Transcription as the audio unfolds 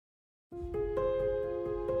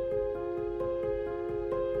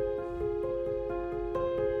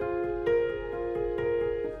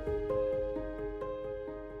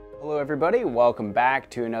everybody. Welcome back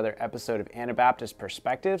to another episode of Anabaptist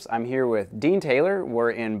Perspectives. I'm here with Dean Taylor.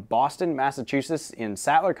 We're in Boston, Massachusetts in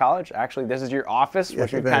Sattler College. Actually, this is your office,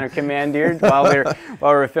 which we've kind of commandeered while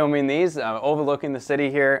we're filming these, overlooking the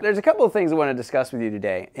city here. There's a couple of things I want to discuss with you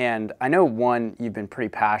today, and I know one you've been pretty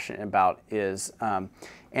passionate about is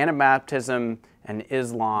Anabaptism and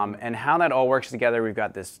Islam and how that all works together. We've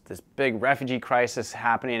got this big refugee crisis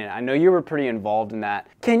happening, and I know you were pretty involved in that.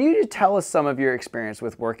 Can you tell us some of your experience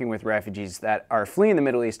with working with refugees that are fleeing the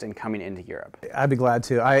Middle East and coming into Europe? I'd be glad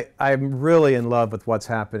to. I'm really in love with what's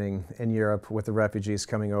happening in Europe with the refugees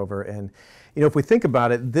coming over. And, you know, if we think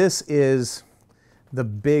about it, this is the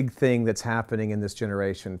big thing that's happening in this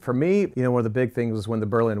generation. For me, you know, one of the big things was when the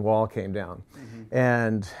Berlin Wall came down.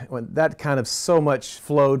 And when that kind of so much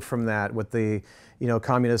flowed from that with the, you know,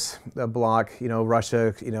 communist bloc, you know,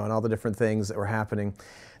 Russia, you know, and all the different things that were happening.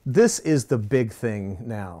 This is the big thing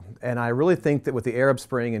now. And I really think that with the Arab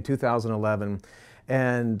Spring in 2011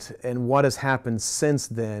 and what has happened since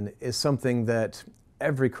then is something that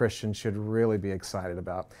every Christian should really be excited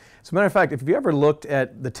about. As a matter of fact, if you ever looked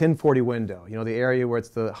at the 1040 window, you know, the area where it's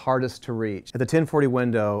the hardest to reach, at the 1040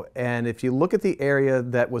 window, and if you look at the area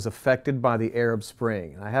that was affected by the Arab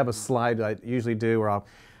Spring, and I have a slide I usually do where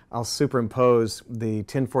I'll superimpose the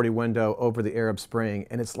 1040 window over the Arab Spring,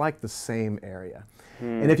 and it's like the same area.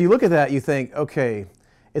 And if you look at that, you think, okay,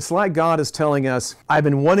 it's like God is telling us, I've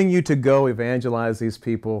been wanting you to go evangelize these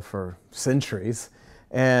people for centuries,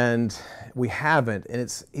 and we haven't,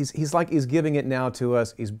 and he's like he's giving it now to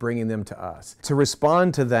us, he's bringing them to us. To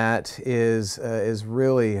respond to that is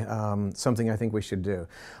really something I think we should do.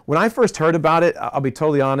 When I first heard about it, I'll be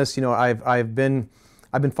totally honest, you know, I've been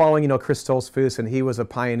following, you know, Chris Stoltzfus, and he was a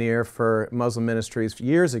pioneer for Muslim ministries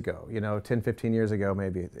years ago, you know, 10, 15 years ago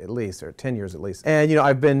maybe at least, or 10 years at least. And, you know,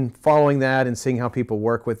 I've been following that and seeing how people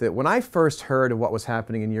work with it. When I first heard of what was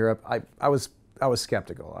happening in Europe, I was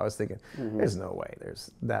skeptical. I was thinking, there's no way there's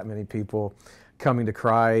that many people coming to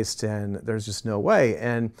Christ, and there's just no way.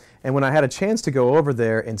 And when I had a chance to go over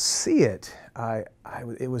there and see it,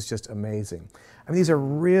 it was just amazing. I mean, these are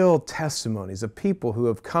real testimonies of people who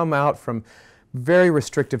have come out from very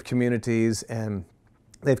restrictive communities, and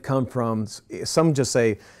they've come from, some just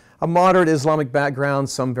say, a moderate Islamic background,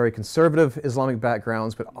 some very conservative Islamic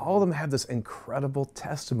backgrounds, but all of them have this incredible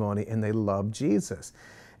testimony, and they love Jesus.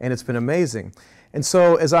 And it's been amazing. And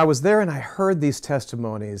so as I was there and I heard these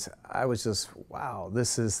testimonies, I was just, wow,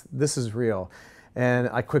 this is real. And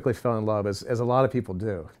I quickly fell in love, as a lot of people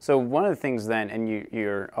do. So one of the things then, and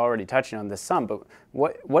you're already touching on this some, but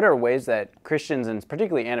what are ways that Christians, and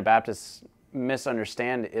particularly Anabaptists,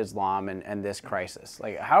 misunderstand Islam and this crisis?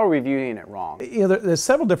 Like, how are we viewing it wrong? You know, there's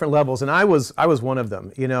several different levels, and I was one of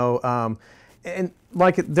them, you know, and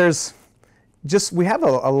like we have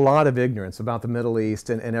a lot of ignorance about the Middle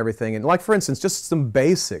East and everything. And like, for instance, just some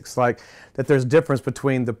basics, like that there's difference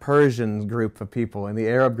between the Persian group of people and the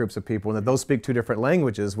Arab groups of people, and that those speak two different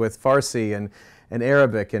languages with Farsi and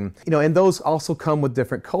Arabic. And, you know, and those also come with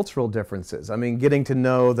different cultural differences. I mean, getting to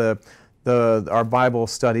know our Bible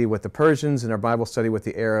study with the Persians and our Bible study with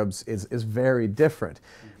the Arabs is very different.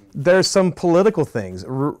 There's some political things,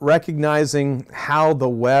 recognizing how the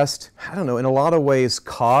West, I don't know, in a lot of ways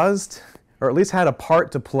caused, or at least had a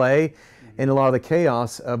part to play in a lot of the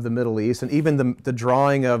chaos of the Middle East, and even the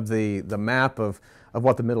drawing of the map of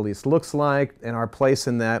what the Middle East looks like and our place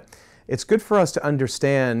in that. It's good for us to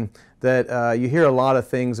understand that you hear a lot of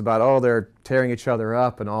things about, oh, they're tearing each other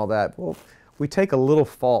up and all that. Well, we take a little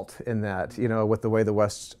fault in that, you know, with the way the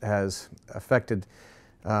West has affected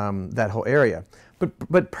that whole area.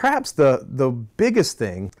 But perhaps the biggest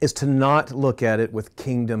thing is to not look at it with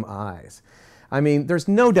kingdom eyes. I mean, there's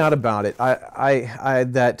no doubt about it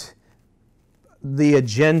that the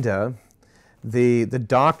agenda, the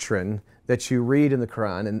doctrine that you read in the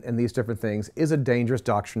Quran and these different things is a dangerous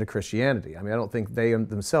doctrine to Christianity. I mean, I don't think they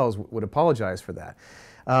themselves would apologize for that.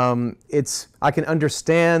 I can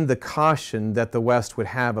understand the caution that the West would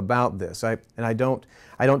have about this, and I don't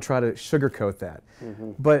try to sugarcoat that.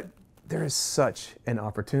 But there is such an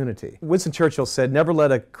opportunity. Winston Churchill said, "Never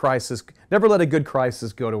let a good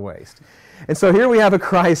crisis go to waste." And so here we have a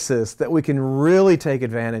crisis that we can really take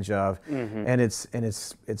advantage of, and it's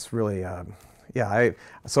really,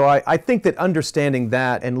 So I think that understanding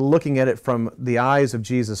that and looking at it from the eyes of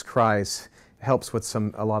Jesus Christ helps with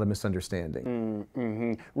a lot of misunderstanding.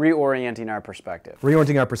 Reorienting our perspective.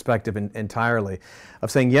 Reorienting our perspective entirely, of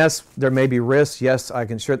saying, yes, there may be risks, yes, I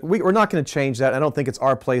can share. We're not going to change that. I don't think it's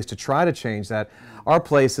our place to try to change that. Our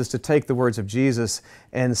place is to take the words of Jesus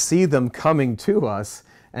and see them coming to us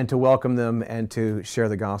and to welcome them and to share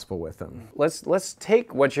the gospel with them. Let's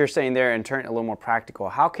take what you're saying there and turn it a little more practical.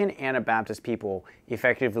 How can Anabaptist people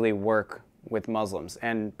effectively work with Muslims,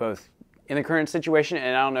 and both in the current situation,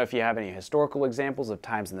 and I don't know if you have any historical examples of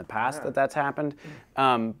times in the past that that's happened,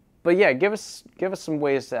 but yeah, give us some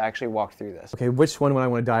ways to actually walk through this. Okay, which one would I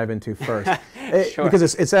want to dive into first? Sure. Because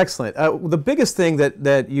it's excellent. The biggest thing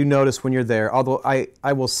that you notice when you're there, although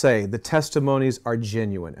I will say the testimonies are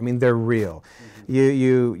genuine. I mean, they're real.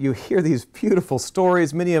 You hear these beautiful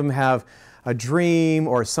stories. Many of them have a dream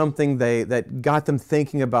or something that got them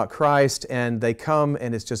thinking about Christ, and they come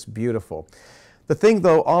and it's just beautiful. The thing,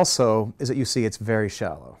 though, also is that you see it's very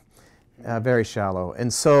shallow, very shallow.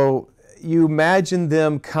 And so you imagine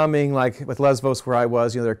them coming, like with Lesbos where I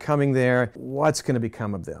was, they're coming there, what's going to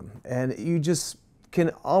become of them? And you just can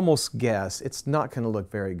almost guess it's not going to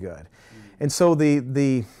look very good. And so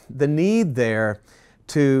the need there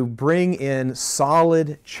to bring in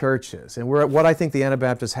solid churches, and what I think the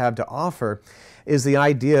Anabaptists have to offer is the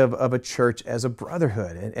idea of a church as a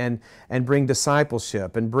brotherhood, and bring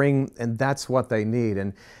discipleship, and that's what they need.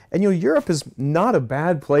 And Europe is not a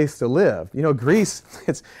bad place to live. Greece,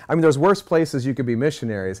 there's worse places you could be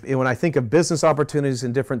missionaries. When I think of business opportunities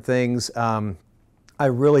and different things, I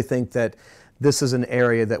really think that this is an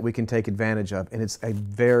area that we can take advantage of, and it's a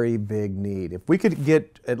very big need. If we could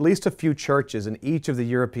get at least a few churches in each of the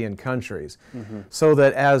European countries, so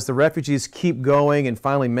that as the refugees keep going and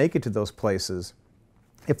finally make it to those places,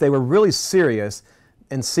 if they were really serious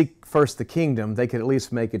and seek first the kingdom, they could at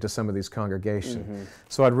least make it to some of these congregations.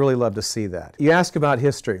 So I'd really love to see that. You ask about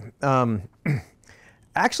history.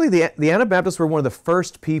 Actually, the Anabaptists were one of the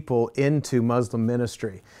first people into Muslim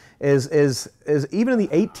ministry. Is even in the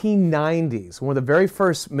 1890s, one of the very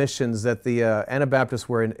first missions that the Anabaptists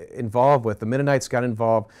were involved with, the Mennonites got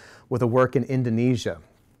involved with a work in Indonesia.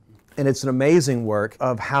 And it's an amazing work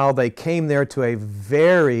of how they came there to a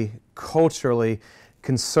very culturally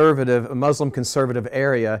conservative, Muslim conservative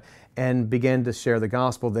area, and began to share the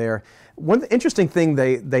gospel there. One interesting thing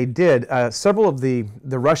they did, several of the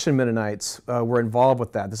Russian Mennonites were involved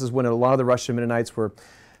with that. This is when a lot of the Russian Mennonites were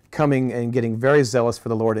coming and getting very zealous for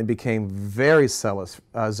the Lord and became very zealous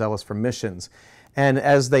for missions. And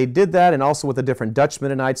as they did that, and also with the different Dutch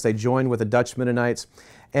Mennonites, they joined with the Dutch Mennonites.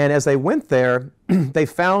 And as they went there, they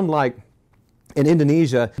found, like in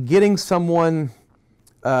Indonesia, getting someone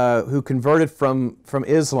who converted from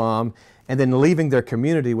Islam and then leaving their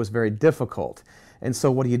community was very difficult. And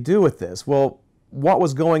so what do you do with this? Well, what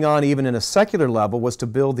was going on even in a secular level was to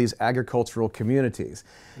build these agricultural communities.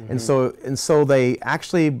 And so they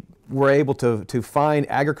actually were able to find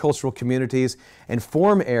agricultural communities and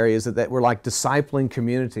form areas that were like discipling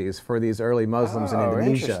communities for these early Muslims in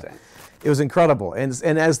Indonesia. It was incredible.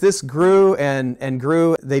 And as this grew and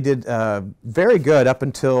grew, they did very good up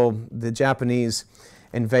until the Japanese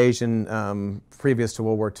invasion previous to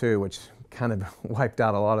World War II, which kind of wiped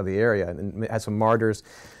out a lot of the area and had some martyrs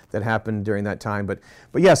that happened during that time. But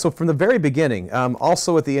yeah, so from the very beginning,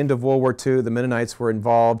 also at the end of World War II, the Mennonites were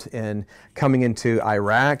involved in coming into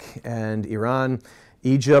Iraq and Iran,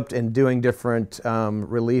 Egypt, and doing different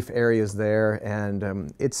relief areas there.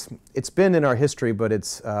 And it's been in our history, but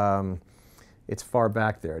it's far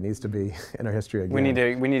back there. It needs to be in our history again.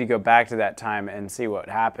 We need to go back to that time and see what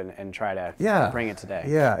happened and try to bring it today.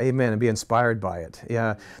 Yeah, amen, and be inspired by it.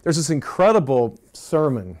 Yeah, there's this incredible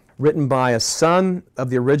sermon written by a son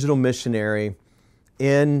of the original missionary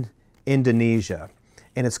in Indonesia,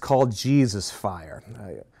 and it's called Jesus Fire.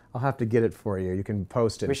 I'll have to get it for you. You can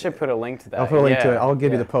post it. We should put a link to that. I'll put a link to it. I'll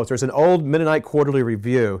give you the post. There's an old Mennonite Quarterly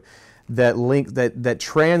Review that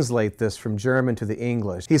translate this from German to the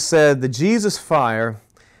English. He said, the Jesus Fire,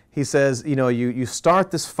 he says, you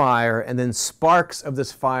start this fire, and then sparks of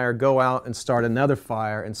this fire go out and start another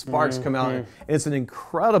fire, and sparks come out. And it's an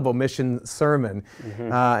incredible mission sermon.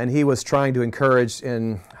 And he was trying to encourage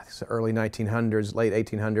in the early 1900s, late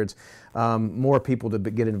 1800s, more people to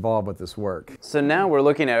get involved with this work. So now we're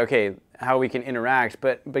looking at, how we can interact,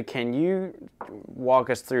 but can you walk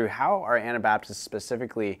us through how are Anabaptists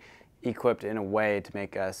specifically equipped in a way to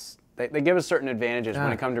make us, they give us certain advantages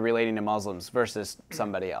when it comes to relating to Muslims versus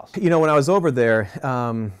somebody else? When I was over there,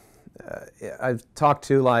 I've talked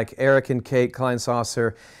to like Eric and Kate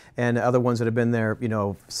Kleinsasser and other ones that have been there,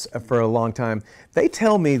 for a long time. They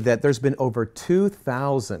tell me that there's been over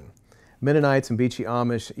 2,000 Mennonites and Beachy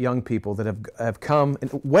Amish young people that have come,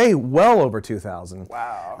 well over 2,000.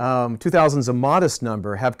 Wow. 2,000 is a modest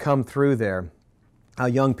number, have come through there.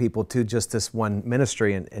 Young people to just this one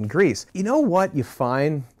ministry in Greece. You know what you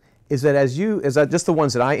find is that just the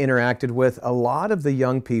ones that I interacted with, a lot of the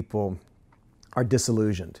young people are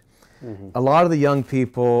disillusioned. a lot of the young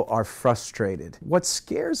people are frustrated. What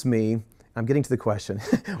scares me, I'm getting to the question,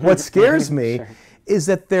 what scares me Sure. is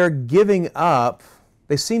that they're giving up,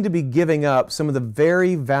 they seem to be giving up some of the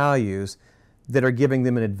very values that are giving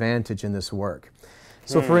them an advantage in this work.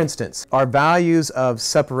 So for instance, our values of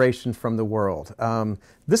separation from the world.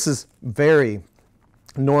 This is very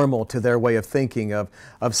normal to their way of thinking, of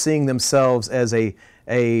seeing themselves as a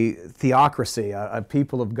theocracy, a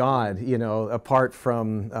people of God, you know, apart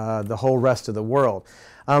from the whole rest of the world.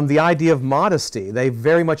 The idea of modesty, they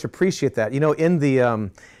very much appreciate that. You know,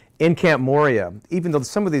 in Camp Moria, even though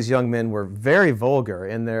some of these young men were very vulgar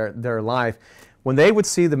in their life, when they would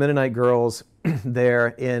see the Mennonite girls there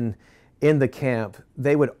in the camp,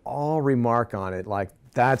 they would all remark on it, like,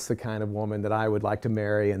 that's the kind of woman that I would like to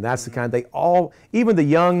marry, and that's the kind, they all, even the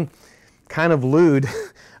young, kind of lewd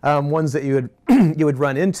ones that you would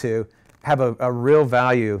run into, have a real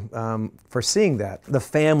value for seeing that. The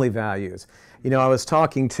family values. You know, I was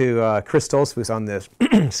talking to Chris Stolzfus on this,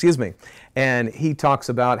 excuse me, and he talks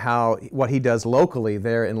about what he does locally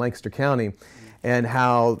there in Lancaster County, and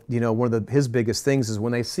how, you know, one of his biggest things is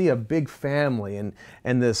when they see a big family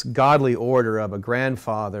and this godly order of a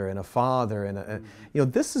grandfather and a father and you know,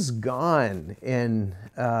 this is gone in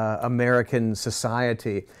American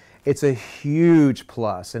society. It's a huge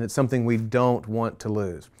plus, and it's something we don't want to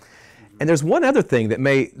lose. And there's one other thing that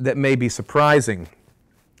may be surprising,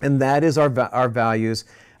 and that is our values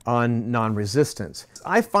on non-resistance.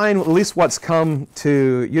 I find, at least what's come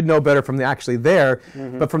to, you'd know better from actually there,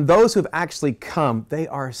 but from those who've actually come, they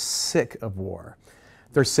are sick of war.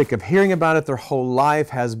 They're sick of hearing about it. Their whole life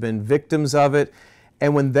has been victims of it.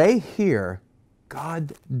 And when they hear,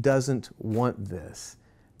 God doesn't want this,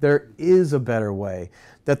 there is a better way,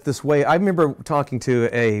 that this way, I remember talking to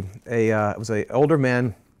it was an older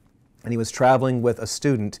man, and he was traveling with a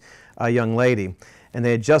student, a young lady, and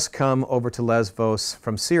they had just come over to Lesbos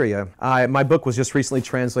from Syria. My book was just recently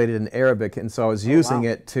translated in Arabic, and so I was using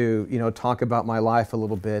it to, you know, talk about my life a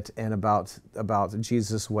little bit and about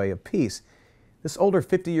Jesus' way of peace. This older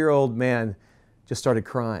 50-year-old man just started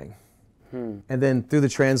crying. And then through the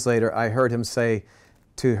translator, I heard him say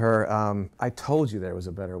to her, I told you there was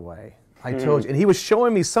a better way. I told you. And he was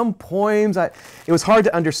showing me some poems. It was hard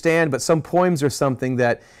to understand, but some poems or something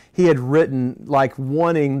that he had written, like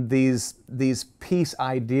wanting these peace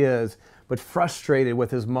ideas, but frustrated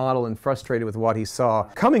with his model and frustrated with what he saw.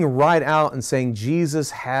 Coming right out and saying Jesus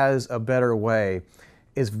has a better way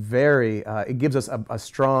is very, it gives us a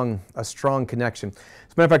strong connection.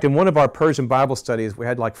 As a matter of fact, in one of our Persian Bible studies, we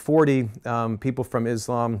had like 40 people from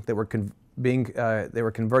Islam that were they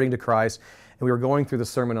were converting to Christ, and we were going through the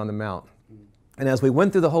Sermon on the Mount. And as we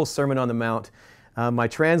went through the whole Sermon on the Mount, my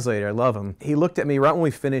translator, I love him, he looked at me right when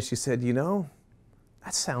we finished, he said, you know,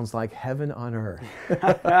 that sounds like heaven on earth.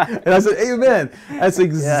 And I said, amen. That's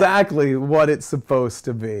exactly what it's supposed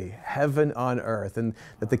to be, heaven on earth, and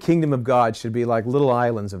that the kingdom of God should be like little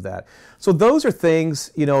islands of that. So those are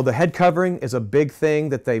things, you know, the head covering is a big thing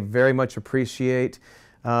that they very much appreciate.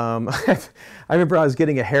 I remember I was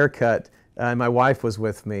getting a haircut, and my wife was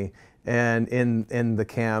with me, and in the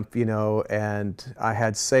camp, you know, and I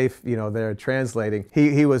had Safe, you know, there translating.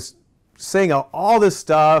 He was saying all this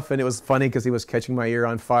stuff, and it was funny because he was catching my ear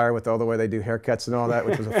on fire with all the way they do haircuts and all that,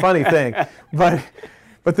 which was a funny thing. But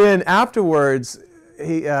then afterwards,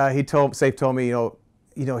 Safe told me, you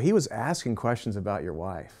know, he was asking questions about your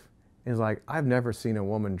wife. And he's like, I've never seen a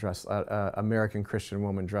woman dressed, American Christian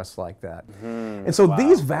woman dressed like that. And so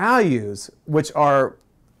these values, which are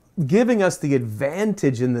giving us the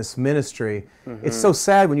advantage in this ministry, it's so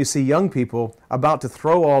sad when you see young people about to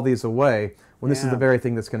throw all these away when this is the very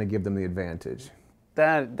thing that's going to give them the advantage.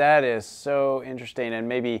 That is so interesting, and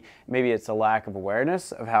maybe it's a lack of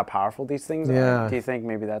awareness of how powerful these things are. Do you think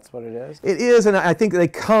maybe that's what it is? It is, and I think they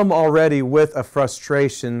come already with a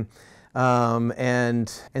frustration, and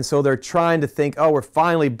so they're trying to think, oh, we're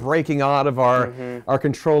finally breaking out of our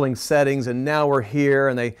controlling settings, and now we're here,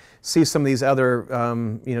 and they see some of these other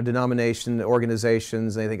denomination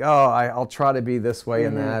organizations, and they think, oh, I'll try to be this way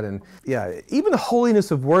and that, and even the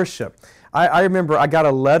holiness of worship. I remember I got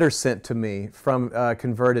a letter sent to me from a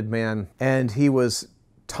converted man, and he was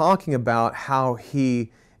talking about how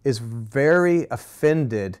he is very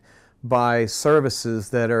offended by services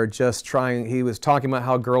that are just he was talking about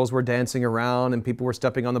how girls were dancing around and people were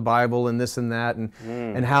stepping on the Bible and this and that,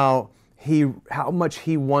 and how much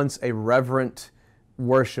he wants a reverent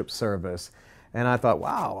worship service. And I thought,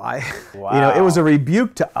 wow. You know, it was a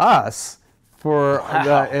rebuke to us.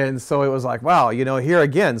 And so it was like, wow, you know, here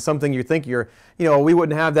again, something you think we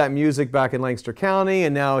wouldn't have that music back in Lancaster County,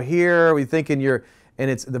 and now here we thinking you're, and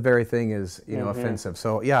it's the very thing is, offensive.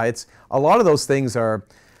 So yeah, it's a lot of those things are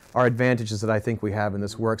advantages that I think we have in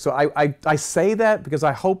this work. So I say that because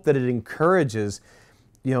I hope that it encourages,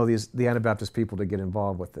 the Anabaptist people to get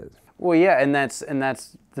involved with it. Well, yeah, and that's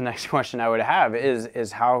the next question I would have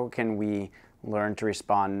is how can we learn to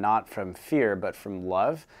respond not from fear but from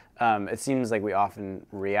love? It seems like we often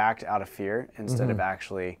react out of fear instead of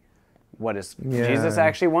actually what does Jesus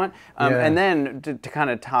actually want? And then to kind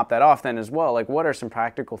of top that off then as well, like what are some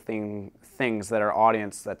practical things that our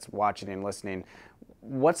audience that's watching and listening,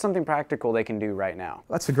 what's something practical they can do right now?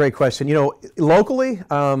 That's a great question. Locally,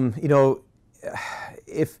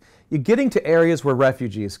 if you're getting to areas where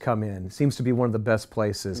refugees come in, seems to be one of the best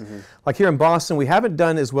places. Like here in Boston, we haven't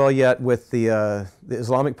done as well yet with the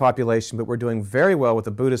Islamic population, but we're doing very well with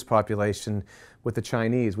the Buddhist population, with the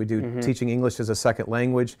Chinese. We do teaching English as a second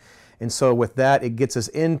language. And so with that, it gets us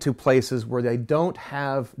into places where they don't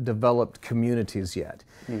have developed communities yet.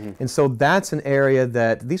 And so that's an area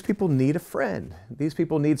that these people need a friend. These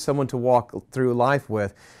people need someone to walk through life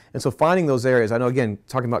with. And so finding those areas, I know again,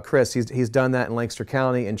 talking about Chris, he's done that in Lancaster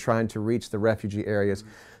County and trying to reach the refugee areas.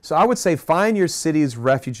 So I would say find your city's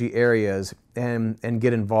refugee areas and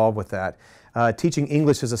get involved with that. Teaching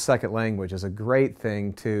English as a second language is a great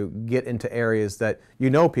thing to get into areas that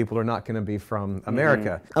people are not going to be from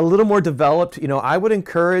America. A little more developed, I would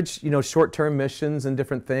encourage, short-term missions and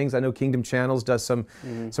different things. I know Kingdom Channels does some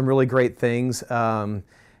really great things.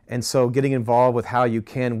 And so getting involved with how you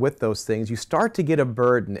can with those things, you start to get a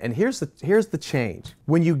burden. And here's the change.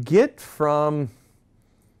 When you get from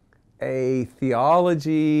a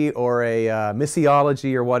theology or a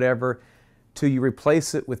missiology or whatever, to you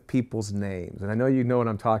replace it with people's names. And I know you know what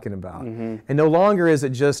I'm talking about. And no longer is it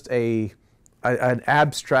just an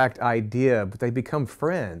abstract idea, but they become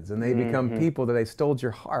friends and they become people that they stole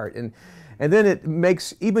your heart. And then it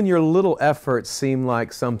makes even your little efforts seem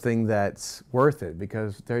like something that's worth it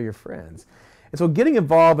because they're your friends. And so getting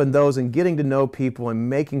involved in those and getting to know people and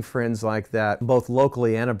making friends like that, both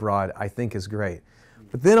locally and abroad, I think is great.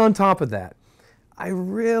 But then on top of that, I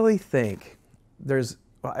really think there's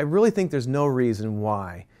no reason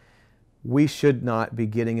why we should not be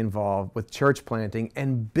getting involved with church planting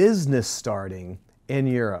and business starting in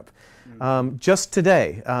Europe. Just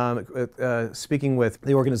today, speaking with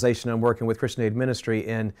the organization I'm working with, Christian Aid Ministry,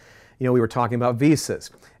 and we were talking about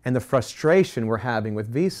visas and the frustration we're having with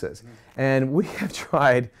visas. And we have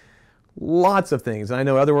tried lots of things, and I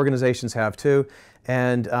know other organizations have too,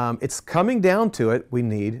 and it's coming down to it, we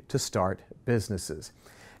need to start businesses.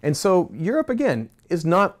 And so Europe, again, is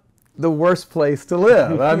not the worst place to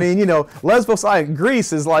live. I mean, Lesbos Island,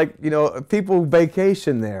 Greece is like, people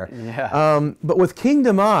vacation there. Yeah. But with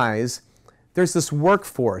Kingdom Eyes, there's this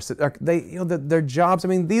workforce. Their jobs, I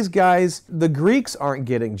mean, these guys, the Greeks aren't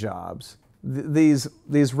getting jobs. These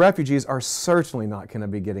refugees are certainly not going to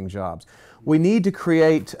be getting jobs. We need to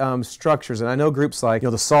create structures, and I know groups like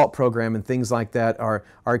the SALT program and things like that are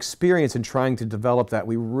experienced in trying to develop that.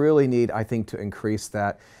 We really need, I think, to increase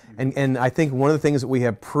that. And I think one of the things that we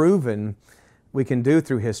have proven we can do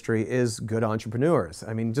through history is good entrepreneurs.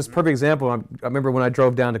 I mean, just a perfect example, I remember when I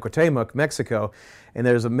drove down to Cuauhtemoc, Mexico, and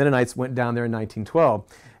there's a Mennonites went down there in 1912.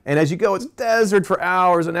 And as you go, it's desert for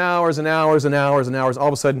hours and hours and hours and hours and hours. All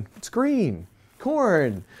of a sudden, it's green,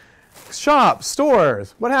 corn, shops,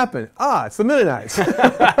 stores. What happened? It's the Mennonites.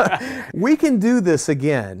 We can do this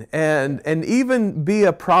again and even be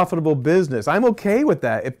a profitable business. I'm okay with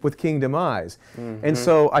that with Kingdom Eyes. And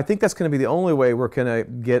so I think that's going to be the only way we're going to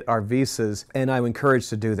get our visas, and I'm encouraged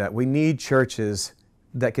to do that. We need churches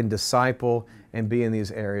that can disciple and be in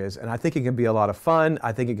these areas. And I think it can be a lot of fun.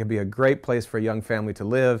 I think it can be a great place for a young family to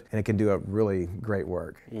live, and it can do a really great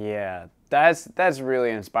work. Yeah, that's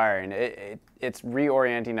really inspiring. It's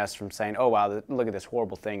reorienting us from saying, oh, wow, look at this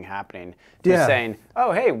horrible thing happening, to saying,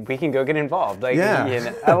 oh, hey, we can go get involved. Like,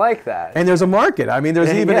 I like that. And there's a market. I mean,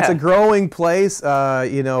 it's a growing place.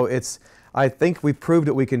 I think we've proved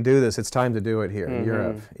that we can do this. It's time to do it here in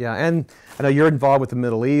Europe. Yeah, and I know you're involved with the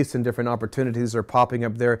Middle East, and different opportunities are popping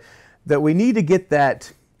up there, that we need to get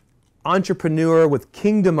that entrepreneur with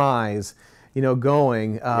Kingdom Eyes,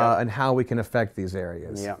 going, and how we can affect these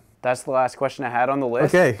areas. Yeah. That's the last question I had on the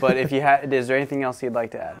list. Okay. But if you is there anything else you'd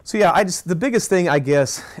like to add? So the biggest thing, I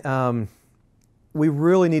guess, we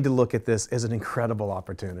really need to look at this as an incredible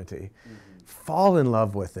opportunity. Fall in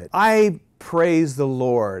love with it. I praise the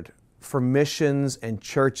Lord for missions and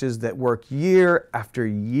churches that work year after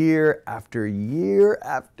year after year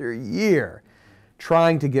after year,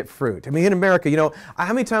 trying to get fruit. I mean, in America, you know,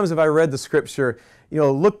 how many times have I read the scripture, you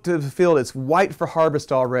know, look to the field, it's white for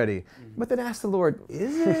harvest already. But then ask the Lord,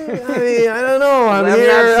 is it? I mean, I don't know. I'm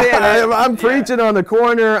here. I'm preaching on the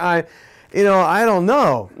corner. I don't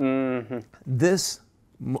know. Mm-hmm.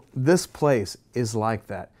 This place is like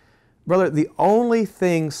that. Brother, the only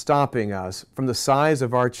thing stopping us from the size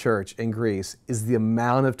of our church in Greece is the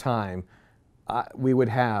amount of time we would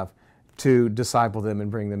have to disciple them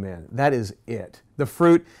and bring them in. That is it. The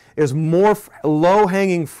fruit is more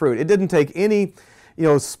low-hanging fruit. It didn't take any, you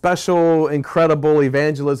know, special, incredible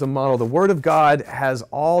evangelism model. The Word of God has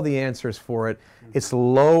all the answers for it. It's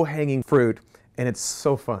low-hanging fruit, and it's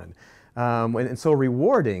so fun. And so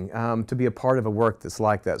rewarding to be a part of a work that's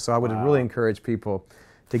like that. So I would really encourage people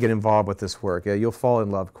to get involved with this work. You'll fall in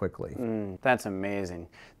love quickly. That's amazing.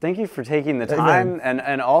 Thank you for taking the time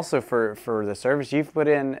and also for the service you've put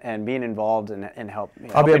in and being involved and help.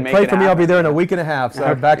 Pray for me. I'll be there in a week and a half. So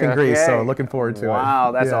I'm back in Greece. So looking forward to it.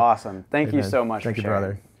 Wow, that's awesome. Thank you so much. Thank you, sharing.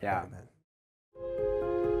 brother. Yeah.